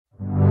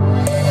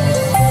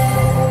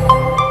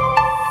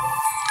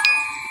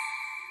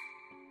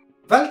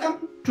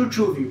to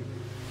Trueview.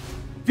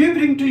 We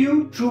bring to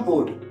you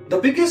Trueboard, the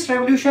biggest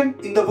revolution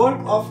in the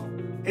world of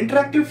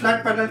interactive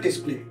flat panel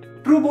display.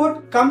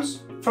 Trueboard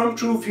comes from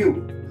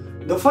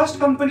Trueview, the first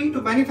company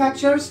to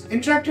manufacture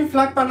interactive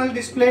flat panel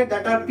display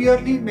that are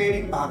purely made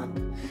in Bharat.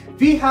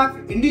 We have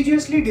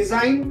indigenously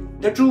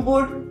designed the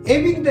Trueboard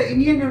aiming the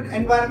Indian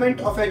environment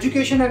of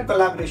education and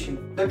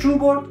collaboration. The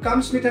Trueboard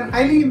comes with an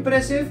highly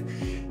impressive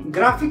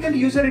graphical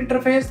user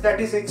interface that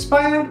is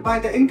inspired by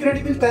the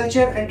incredible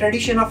culture and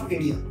tradition of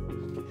India.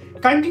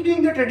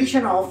 Continuing the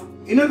tradition of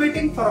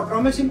innovating for a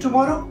promising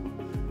tomorrow,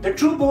 the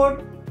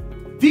Trueboard,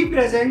 we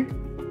present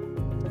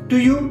to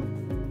you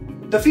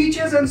the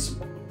features and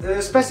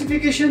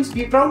specifications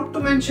we proud to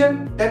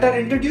mention that are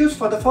introduced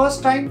for the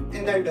first time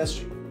in the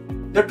industry.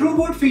 The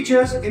Trueboard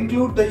features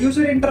include the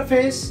user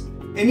interface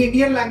in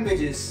Indian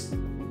languages,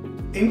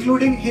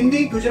 including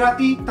Hindi,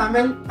 Gujarati,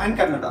 Tamil and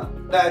Kannada.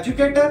 The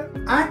educator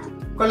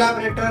and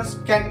collaborators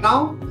can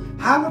now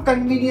have a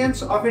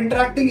convenience of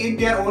interacting in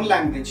their own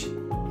language.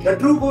 The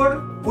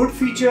Trueboard would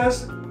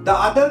features the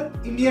other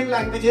Indian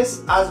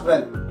languages as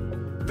well.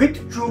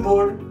 With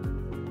Trueboard,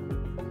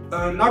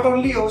 not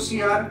only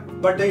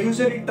OCR but the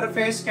user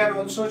interface can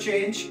also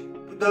change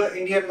to the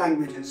Indian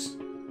languages.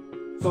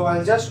 So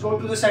I'll just go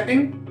to the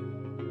setting.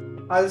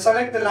 I'll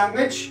select the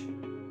language.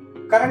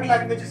 Current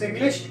language is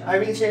English. I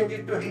will change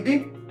it to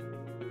Hindi.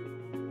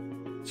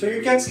 So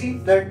you can see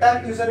the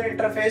entire user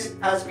interface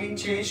has been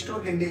changed to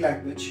Hindi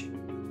language.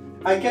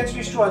 I can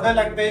switch to other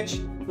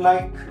language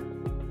like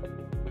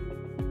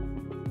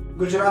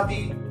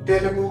Gujarati,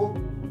 Telugu.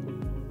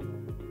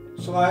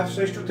 So I have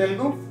switched to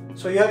Telugu.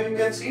 So here you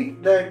can see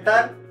the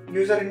entire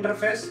user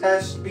interface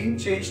has been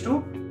changed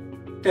to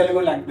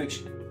Telugu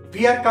language.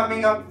 We are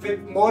coming up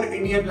with more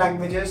Indian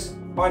languages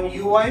on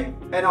UI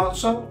and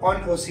also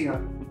on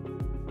OCR.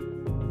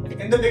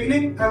 In the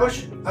beginning, I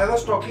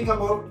was talking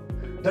about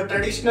the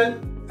traditional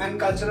and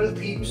cultural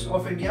themes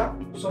of India.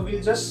 So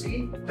we'll just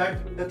see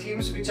that the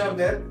themes which are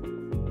there.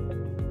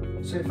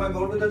 So if I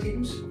go to the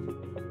themes,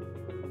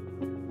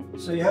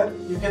 so here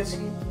you can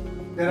see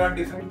there are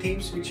different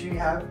themes which we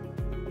have.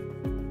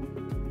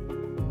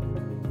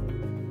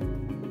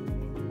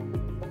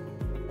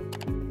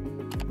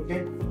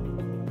 Okay.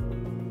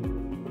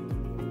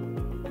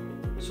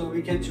 So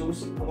we can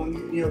choose among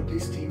any of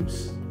these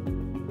themes.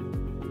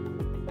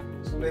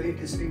 So very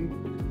distinct,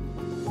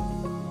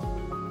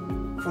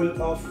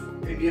 full of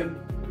Indian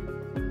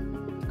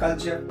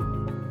culture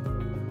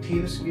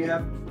themes we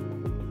have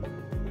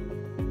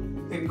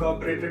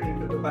incorporated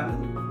into the panel.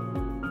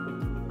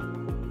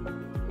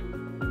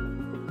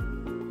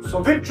 So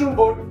with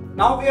Trueboard,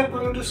 now we are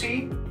going to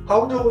see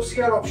how the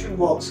OCR option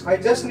works. I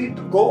just need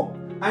to go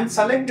and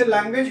select the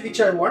language which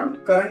I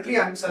want. Currently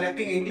I am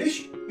selecting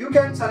English. You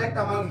can select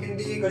among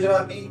Hindi,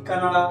 Gujarati,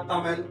 Kannada,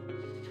 Tamil.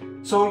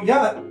 So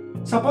here,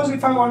 suppose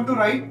if I want to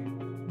write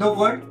the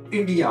word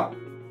India.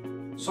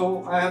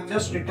 So I have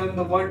just written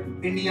the word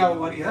India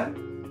over here.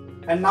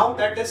 And now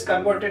that is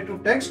converted to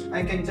text,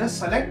 I can just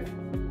select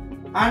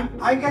and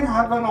I can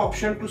have an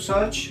option to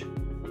search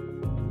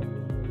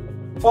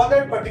for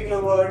that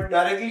particular word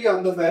directly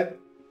on the web.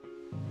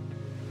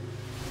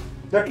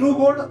 The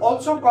Trueboard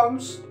also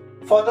comes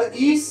for the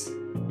ease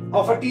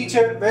of a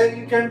teacher where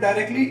you can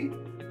directly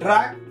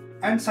drag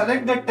and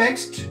select the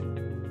text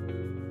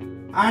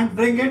and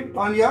bring it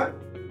on your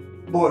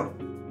board.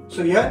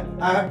 So here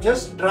I have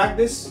just dragged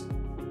this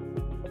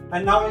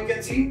and now you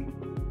can see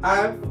I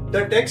have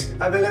the text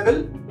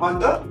available on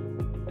the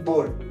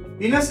board.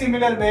 In a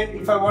similar way,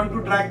 if I want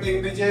to drag the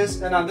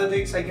images and other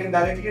things, I can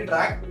directly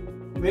drag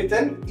with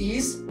an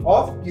ease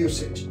of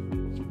usage.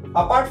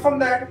 Apart from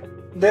that,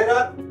 there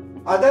are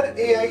other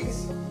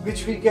AIs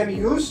which we can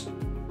use.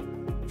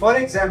 For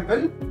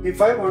example,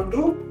 if I want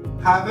to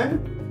have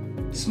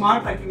an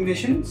smart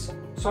recognitions,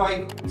 so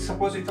I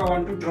suppose if I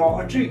want to draw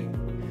a tree.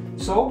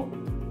 So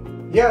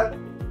here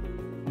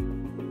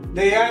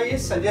the AI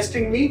is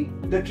suggesting me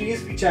the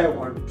trees which I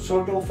want.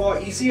 So for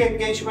easy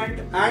engagement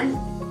and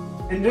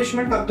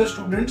enrichment of the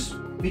students,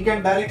 we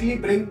can directly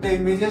bring the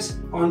images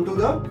onto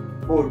the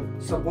board.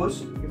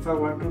 Suppose if I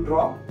want to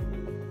draw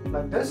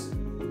like this,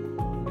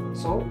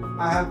 so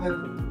I have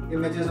the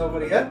images over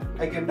here.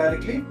 I can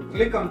directly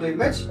click on the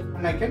image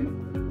and I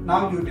can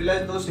now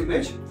utilize those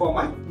images for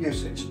my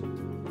usage.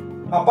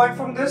 Apart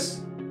from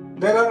this,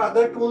 there are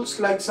other tools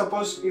like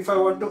suppose if I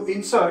want to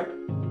insert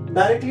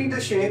directly the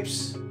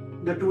shapes,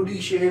 the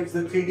 2D shapes,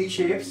 the 3D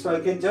shapes. So I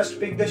can just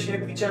pick the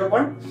shape which I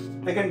want.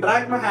 I can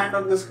drag my hand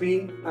on the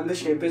screen and the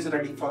shape is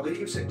ready for the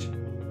usage.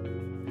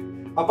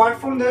 Apart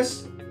from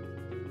this,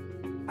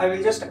 I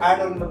will just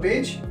add on the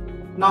page.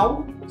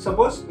 Now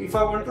suppose if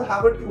I want to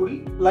have a tool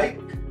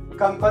like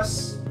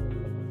compass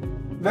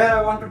where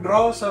I want to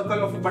draw a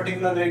circle of a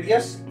particular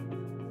radius.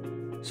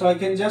 So I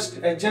can just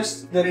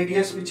adjust the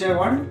radius which I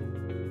want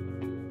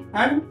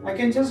and I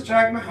can just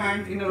drag my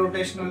hand in a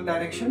rotational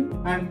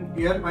direction and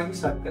here my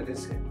circle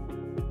is here.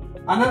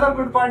 Another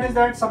good part is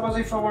that suppose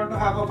if I want to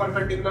have a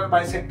perpendicular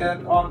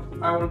bisector or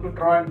I want to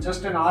draw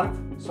just an arc,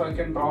 so I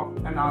can draw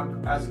an arc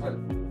as well.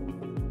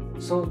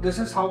 So this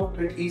is how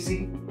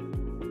easy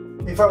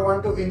if I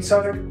want to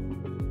insert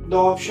the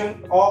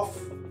option of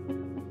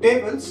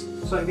tables,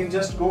 so I can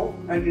just go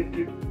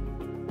and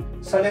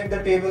select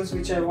the tables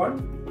which I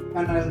want,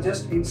 and I'll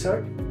just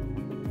insert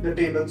the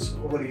tables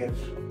over here.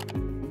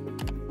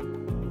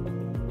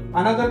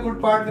 Another good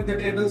part with the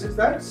tables is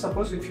that,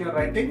 suppose if you are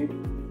writing,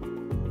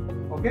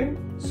 okay,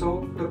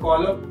 so the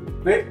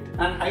column width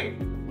and height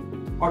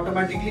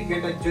automatically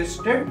get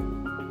adjusted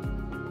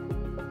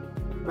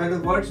by the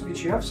words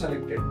which you have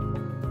selected.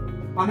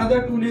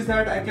 Another tool is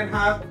that I can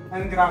have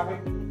a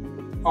graphic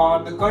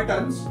or the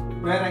curtains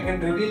where I can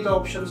reveal the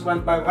options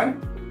one by one,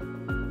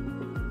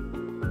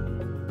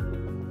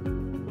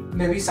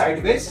 maybe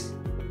sideways.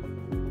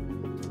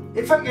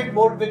 If I get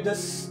bored with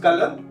this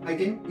color, I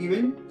can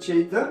even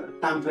change the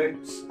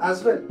templates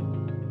as well.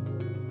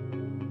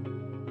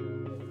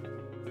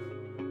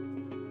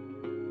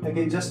 I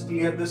can just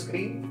clear the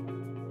screen.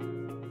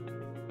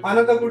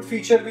 Another good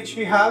feature which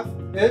we have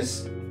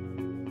is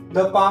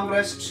the palm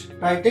rest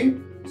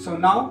writing. So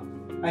now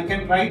I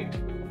can write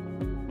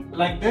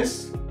like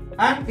this,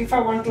 and if I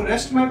want to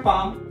rest my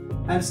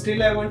palm and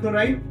still I want to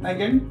write, I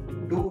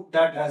can do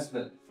that as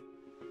well.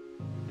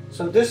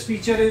 So this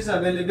feature is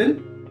available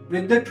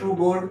with the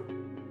Trueboard,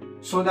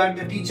 so that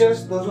the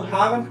teachers, those who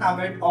have a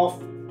habit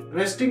of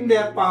resting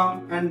their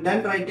palm and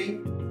then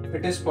writing,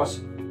 it is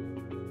possible.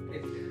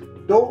 Okay.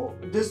 Though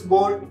this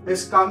board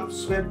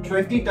comes with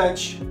 20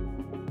 touch,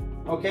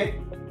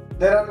 okay,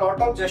 there are a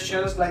lot of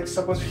gestures, like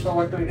suppose if I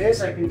want to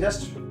erase, I can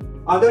just,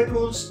 other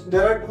tools,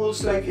 there are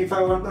tools like if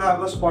I want to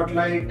have a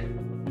spotlight,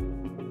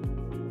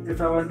 if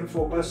I want to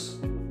focus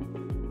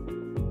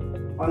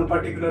on a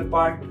particular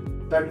part,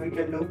 that we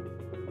can do.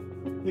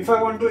 If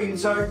I want to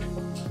insert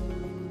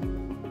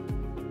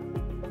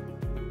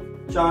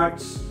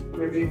charts,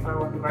 maybe if I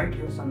want to write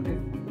here something,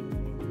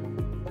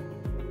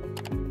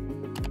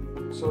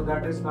 so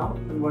that is now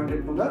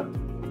converted to the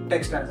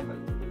text as well.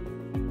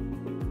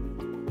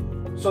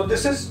 So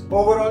this is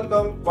overall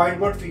the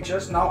whiteboard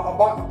features. Now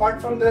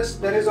apart from this,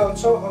 there is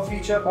also a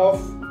feature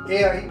of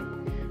AI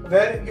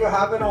where you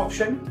have an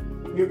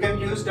option, you can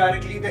use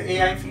directly the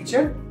AI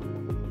feature.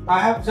 I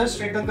have just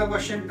written the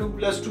question 2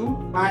 +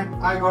 2 and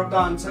I got the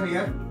answer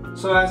here.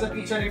 So as a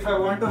teacher, if I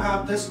want to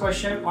have this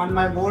question on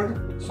my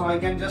board, so I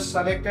can just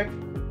select it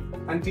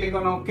and click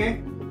on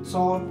OK.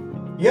 So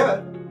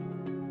here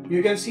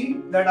you can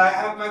see that I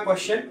have my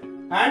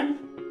question and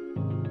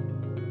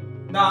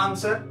the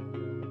answer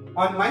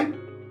on my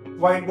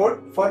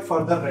whiteboard for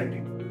further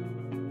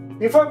writing.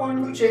 If I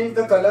want to change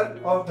the color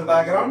of the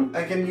background,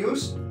 I can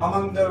use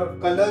among the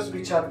colors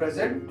which are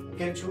present. I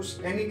can choose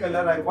any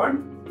color I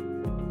want,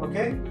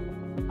 okay,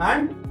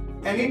 and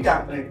any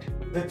template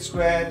with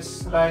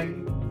squares,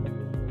 line,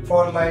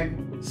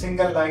 4-line,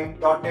 single line,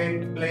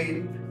 dotted,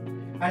 plain,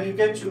 and you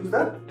can choose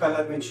the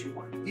color which you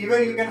want.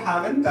 Even you can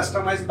have a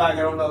customized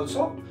background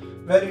also,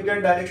 where you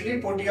can directly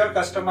put your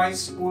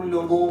customized school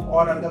logo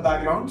or other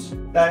backgrounds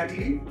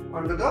directly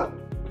onto the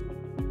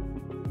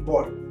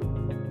board.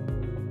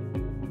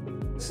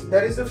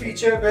 There is a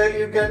feature where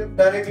you can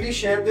directly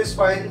share this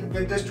file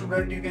with the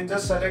student. You can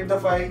just select the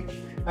file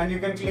and you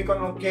can click on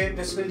OK.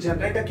 This will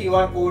generate a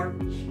QR code.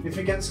 If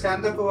you can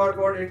scan the QR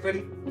code, it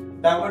will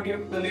divert you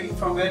to the link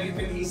from where you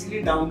can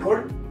easily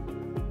download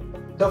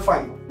the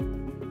file.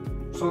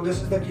 So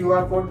this is the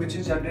QR code which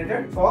is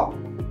generated for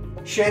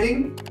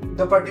sharing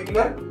the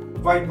particular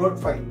whiteboard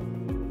file.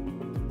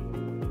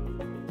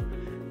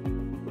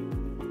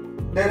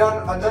 There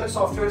are other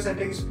software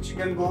settings which you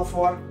can go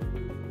for,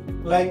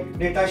 like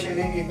data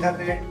sharing,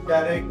 internet,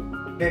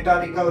 direct,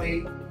 data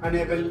recovery,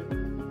 enable.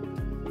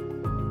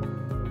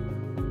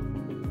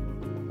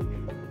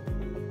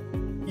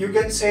 You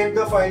can save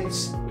the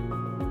files.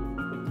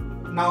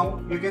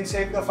 Now you can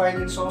save the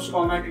file in source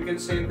format, you can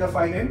save the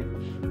file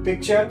in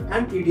picture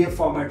and PDF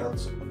format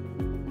also.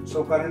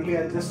 So currently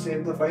I'll just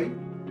save the file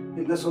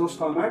in the source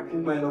format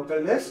in my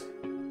local disk.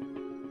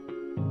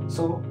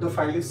 So the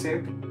file is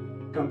saved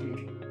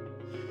completely.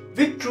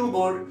 With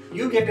Trueboard,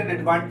 you get an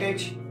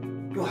advantage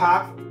to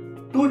have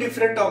two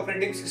different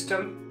operating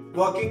systems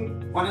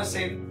working on a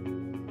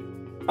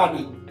same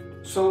panel.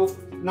 So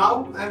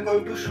now I'm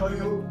going to show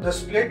you the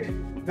split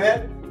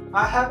where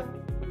I have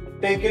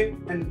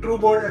taken a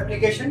Trueboard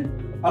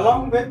application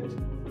along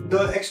with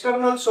the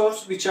external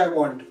source which I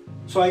want.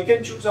 So I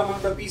can choose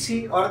among the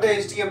PC or the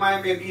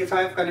HDMI, maybe if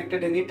I have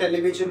connected any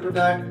television to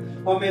that,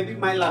 or maybe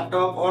my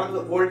laptop or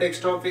the old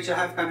desktop which I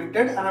have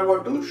connected and I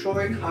want to show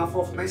in half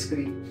of my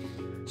screen.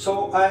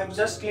 So I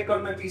just click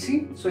on my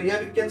PC. So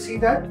here you can see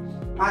that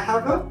I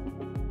have a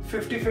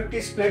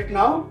 50-50 split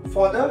now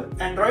for the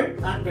Android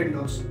and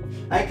Windows.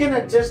 I can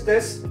adjust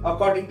this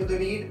according to the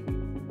need.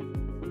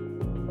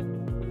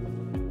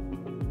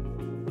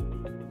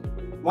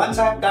 Once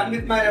I have done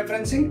with my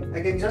referencing,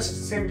 I can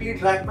just simply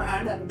drag my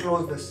hand and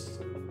close this.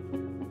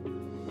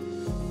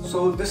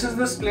 So this is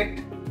the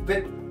split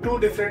with two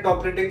different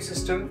operating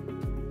systems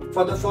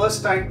for the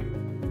first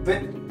time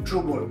with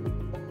Trueboard.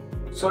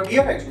 So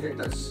dear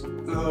educators,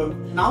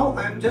 now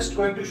I am just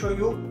going to show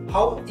you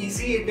how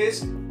easy it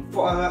is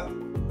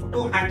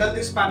to handle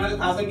this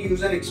panel as a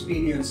user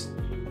experience.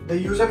 the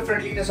user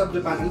friendliness of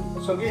the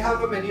panel. So we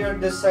have a menu at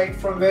this side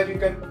from where you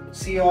can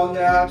see all the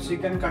apps, you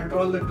can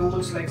control the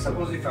tools. Like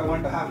suppose if I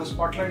want to have a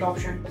spotlight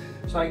option,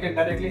 so I can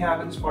directly have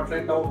a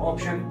spotlight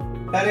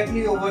option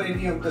directly over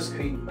any of the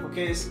screen.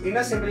 Okay, in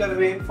a similar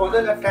way for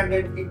the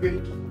left-handed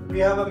people, we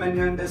have a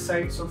menu on this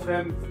side, so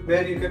from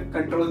where you can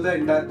control the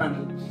entire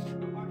panel.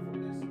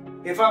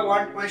 If I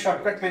want my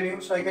shortcut menu,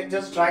 so I can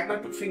just drag my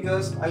 2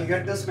 fingers, I'll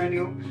get this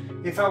menu.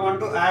 If I want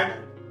to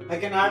add, I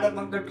can add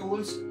among the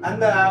tools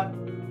and the app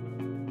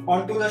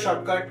onto the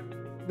shortcut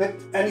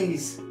with an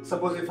ease.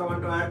 Suppose if I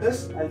want to add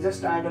this, I'll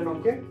just add an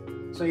OK.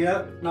 So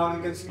here, now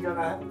you can see that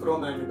I have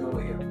Chrome added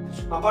over here.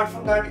 Apart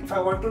from that, if I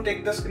want to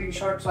take the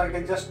screenshot, so I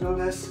can just do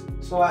this.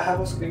 So I have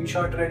a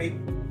screenshot ready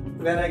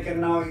where I can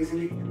now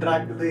easily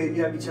drag to the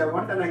area which I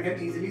want, and I can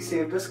easily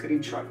save the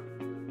screenshot.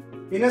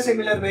 In a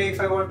similar way, if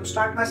I want to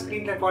start my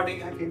screen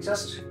recording, I can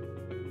just,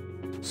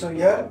 so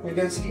here you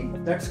can see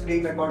that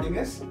screen recording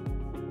is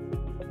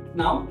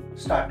now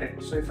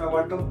started. So if I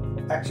want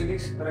to actually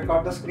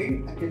record the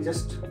screen, I can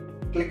just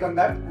click on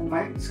that and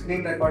my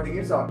screen recording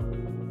is on.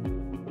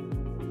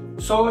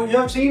 So you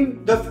have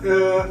seen the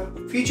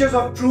features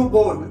of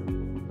Trueboard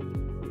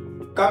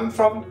come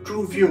from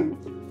Trueview.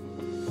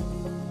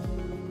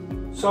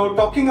 So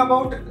talking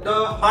about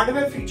the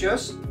hardware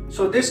features,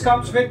 so this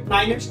comes with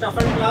 9-inch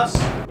toughened glass,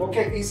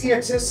 okay, easy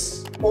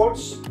access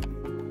ports,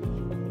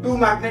 2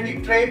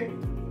 magnetic tray,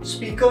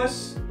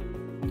 speakers,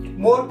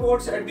 more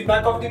ports at the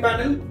back of the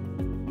panel.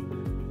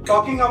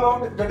 Talking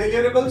about the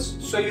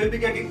deliverables, so you will be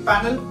getting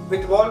panel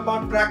with wall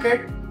mount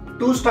bracket,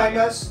 2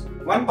 stylus,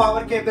 1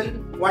 power cable,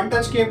 1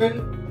 touch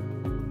cable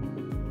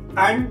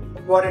and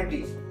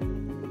warranty.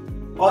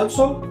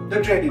 Also the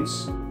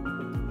tradings.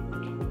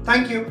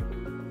 Thank you.